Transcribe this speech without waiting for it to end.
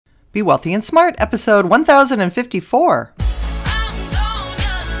Be Wealthy and Smart, episode 1054.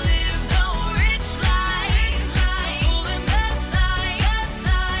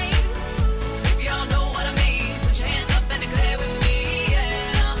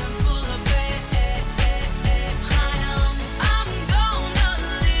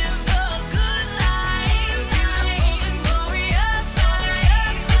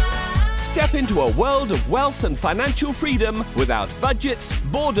 Step into a world of wealth and financial freedom without budgets,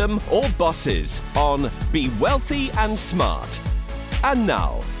 boredom, or bosses on Be Wealthy and Smart. And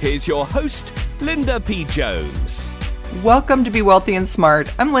now, here's your host, Linda P. Jones. Welcome to Be Wealthy and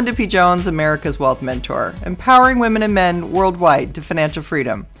Smart. I'm Linda P. Jones, America's Wealth Mentor, empowering women and men worldwide to financial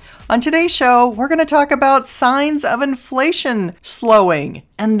freedom. On today's show, we're going to talk about signs of inflation slowing.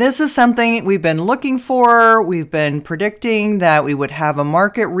 And this is something we've been looking for. We've been predicting that we would have a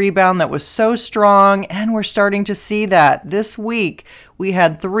market rebound that was so strong, and we're starting to see that. This week, we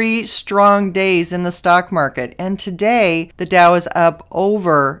had 3 strong days in the stock market, and today the Dow is up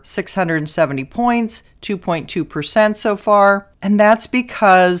over 670 points, 2.2% so far. And that's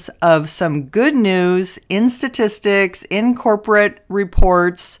because of some good news in statistics, in corporate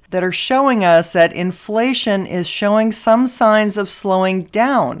reports that are showing us that inflation is showing some signs of slowing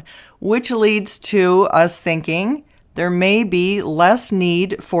down, which leads to us thinking there may be less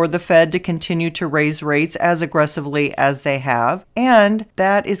need for the Fed to continue to raise rates as aggressively as they have, and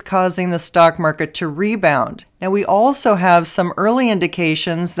that is causing the stock market to rebound. Now, we also have some early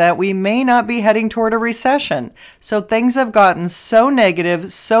indications that we may not be heading toward a recession. So things have gotten so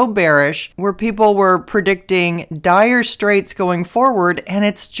negative, so bearish, where people were predicting dire straits going forward, and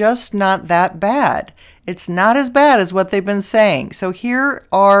it's just not that bad. It's not as bad as what they've been saying. So here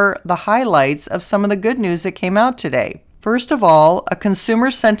are the highlights of some of the good news that came out today. First of all, a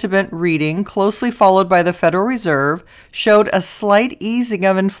consumer sentiment reading closely followed by the Federal Reserve showed a slight easing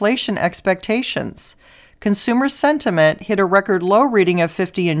of inflation expectations. Consumer sentiment hit a record low reading of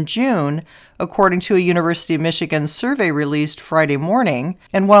 50 in June, according to a University of Michigan survey released Friday morning.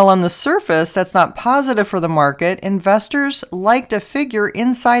 And while on the surface that's not positive for the market, investors liked a figure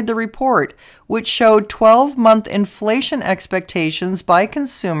inside the report, which showed 12-month inflation expectations by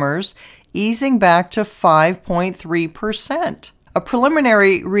consumers easing back to 5.3%. A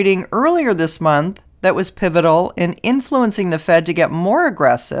preliminary reading earlier this month that was pivotal in influencing the Fed to get more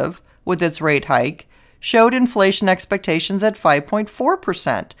aggressive with its rate hike showed inflation expectations at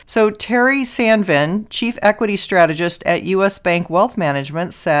 5.4%. So Terry Sanvin, chief equity strategist at U.S. Bank Wealth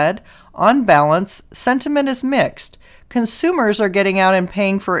Management, said, on balance, sentiment is mixed. Consumers are getting out and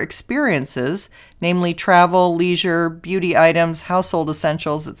paying for experiences, namely travel, leisure, beauty items, household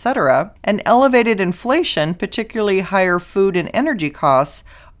essentials, etc., and elevated inflation, particularly higher food and energy costs,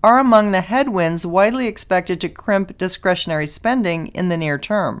 are among the headwinds widely expected to crimp discretionary spending in the near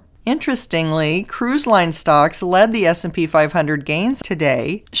term. Interestingly, cruise line stocks led the S&P 500 gains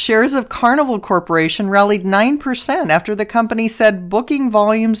today. Shares of Carnival Corporation rallied 9% after the company said booking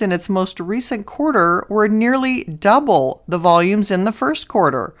volumes in its most recent quarter were nearly double the volumes in the first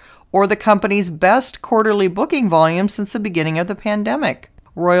quarter, or the company's best quarterly booking volume since the beginning of the pandemic.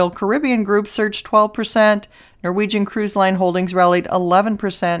 Royal Caribbean Group surged 12%, Norwegian Cruise Line Holdings rallied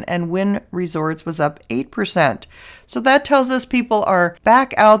 11%, and Wynn Resorts was up 8%. So that tells us people are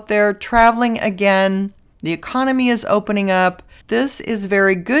back out there traveling again. The economy is opening up. This is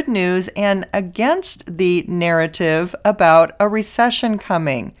very good news and against the narrative about a recession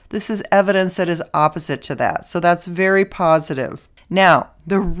coming. This is evidence that is opposite to that. So that's very positive. Now,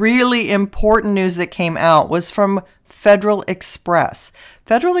 the really important news that came out was from Federal Express.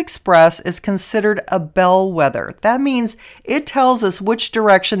 Federal Express is considered a bellwether. That means it tells us which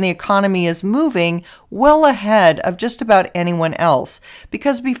direction the economy is moving well ahead of just about anyone else.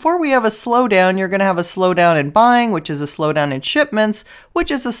 Because before we have a slowdown, you're going to have a slowdown in buying, which is a slowdown in shipments,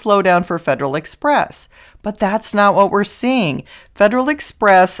 which is a slowdown for Federal Express. But that's not what we're seeing. Federal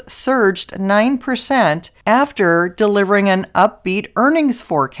Express surged 9% after delivering an upbeat earnings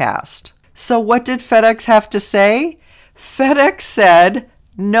forecast. So what did FedEx have to say? FedEx said,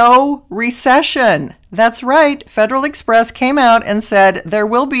 no recession. That's right. Federal Express came out and said there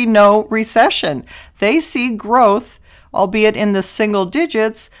will be no recession. They see growth, albeit in the single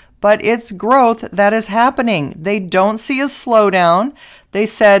digits, but it's growth that is happening. They don't see a slowdown. They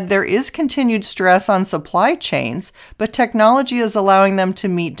said there is continued stress on supply chains, but technology is allowing them to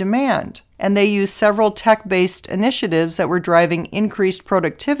meet demand. And they use several tech-based initiatives that were driving increased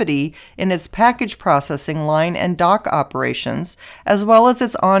productivity in its package processing line and dock operations, as well as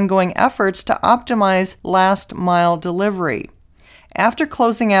its ongoing efforts to optimize last-mile delivery. After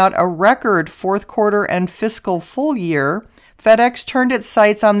closing out a record fourth quarter and fiscal full year, FedEx turned its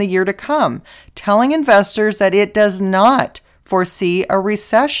sights on the year to come, telling investors that it does not foresee a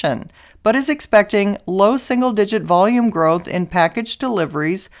recession, but is expecting low single-digit volume growth in package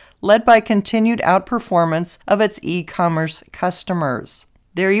deliveries led by continued outperformance of its e-commerce customers.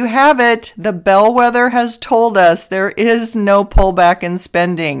 There you have it. The bellwether has told us there is no pullback in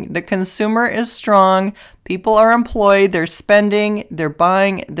spending. The consumer is strong. People are employed. They're spending. They're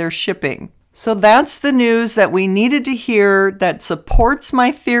buying. They're shipping. So that's the news that we needed to hear that supports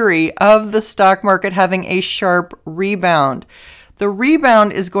my theory of the stock market having a sharp rebound. The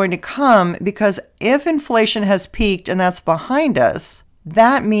rebound is going to come because if inflation has peaked and that's behind us,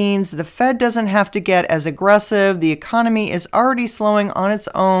 that means the Fed doesn't have to get as aggressive. The economy is already slowing on its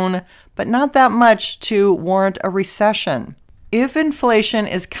own, but not that much to warrant a recession. If inflation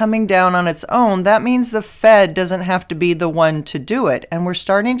is coming down on its own, that means the Fed doesn't have to be the one to do it, and we're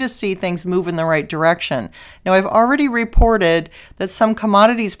starting to see things move in the right direction. Now, I've already reported that some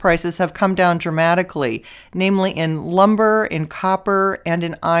commodities prices have come down dramatically, namely in lumber, in copper, and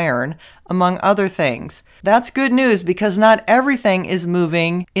in iron, among other things. That's good news because not everything is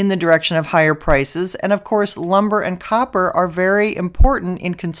moving in the direction of higher prices, and of course, lumber and copper are very important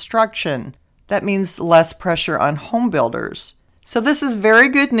in construction. That means less pressure on home builders. So this is very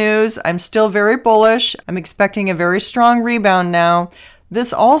good news. I'm still very bullish. I'm expecting a very strong rebound now.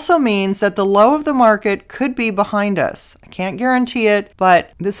 This also means that the low of the market could be behind us. I can't guarantee it,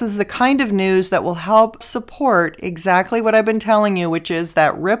 but this is the kind of news that will help support exactly what I've been telling you, which is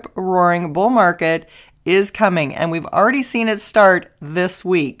that rip-roaring bull market is coming, and we've already seen it start this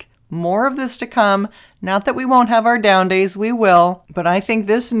week. More of this to come. Not that we won't have our down days, we will, but I think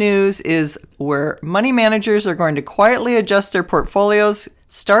this news is where money managers are going to quietly adjust their portfolios,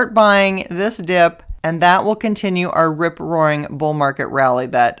 start buying this dip, and that will continue our rip-roaring bull market rally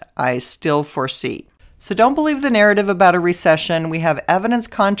that I still foresee. So don't believe the narrative about a recession. We have evidence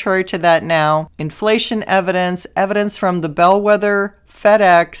contrary to that now. Inflation evidence, evidence from the bellwether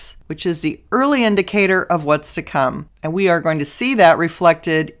FedEx, which is the early indicator of what's to come. And we are going to see that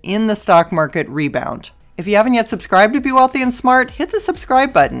reflected in the stock market rebound. If you haven't yet subscribed to Be Wealthy and Smart, hit the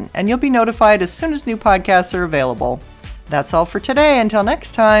subscribe button and you'll be notified as soon as new podcasts are available. That's all for today. Until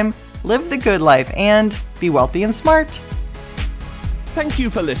next time, live the good life and be wealthy and smart. Thank you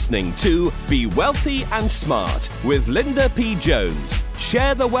for listening to Be Wealthy and Smart with Linda P. Jones.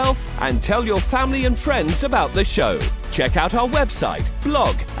 Share the wealth and tell your family and friends about the show. Check out our website,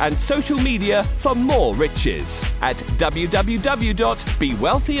 blog, and social media for more riches at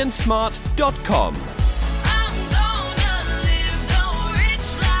www.bewealthyandsmart.com.